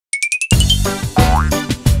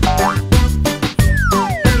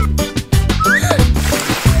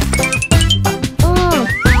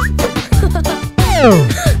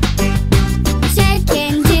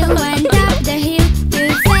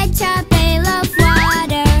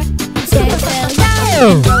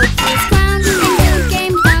broke his crown and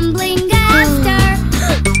came tumbling after.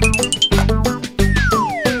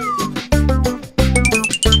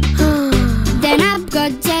 Then up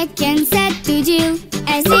got Jack and said to Jill,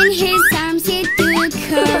 as in his arms he took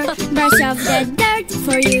her, brush off the dirt,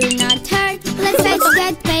 for you not hurt. Let's fetch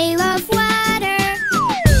that pail of water.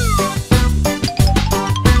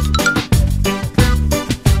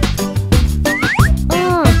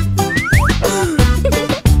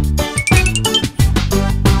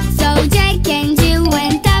 So Jack and Jill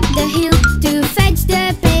went up the hill to fetch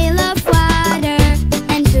the pail of water,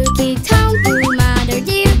 and took it home to Mother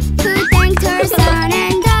Dear, who thanked her son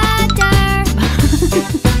and daughter.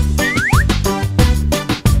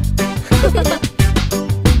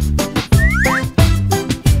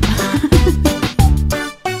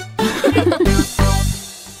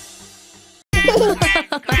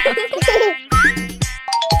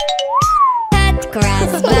 Hot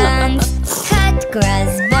cross buns, hot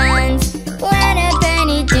cross buns. One a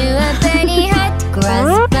penny, two a penny, hot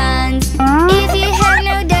cross buns. If you have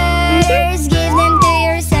no daughters, give them to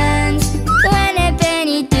your sons. One a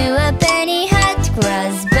penny, two a penny, hot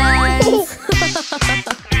cross buns.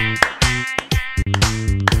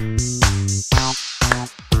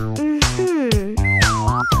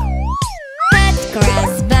 Hot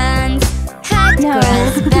cross buns, hot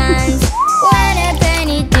cross buns. One a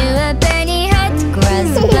penny, two a penny, hot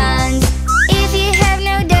cross buns. If you have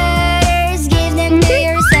no daughters, give them to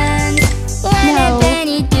your sons. One a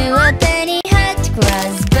penny, two a penny, hot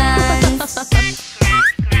cross buns.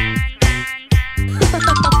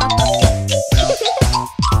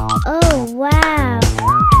 Oh, wow.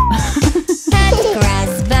 Hot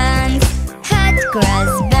cross buns, hot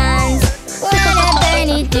cross buns. One a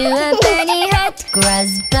penny, two a penny, hot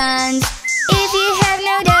cross buns. If you have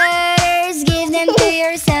no daughters, give them to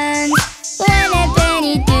your sons. One a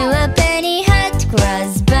penny, two a penny, hot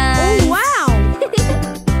cross buns. Oh, wow.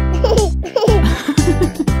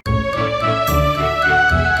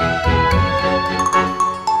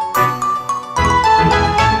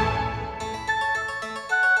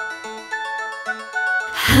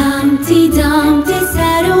 Humpty Dumpty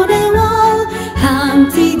sat on a wall.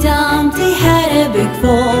 Humpty Dumpty had a big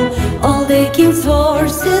fall. All the king's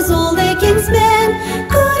horses, all the king's men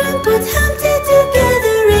couldn't put Humpty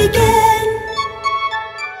together again.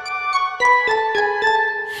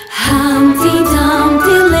 Humpty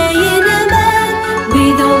Dumpty lay in a bed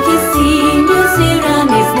with all his sinews around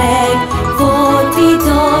his neck. 40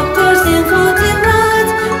 doctors and 40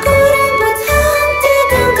 brides couldn't put Humpty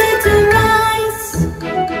Dumpty to rights.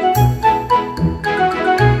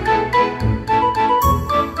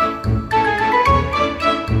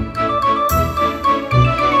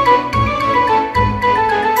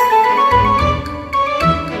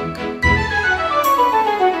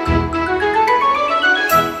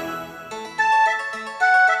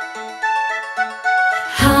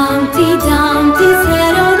 Humpty Dumpty said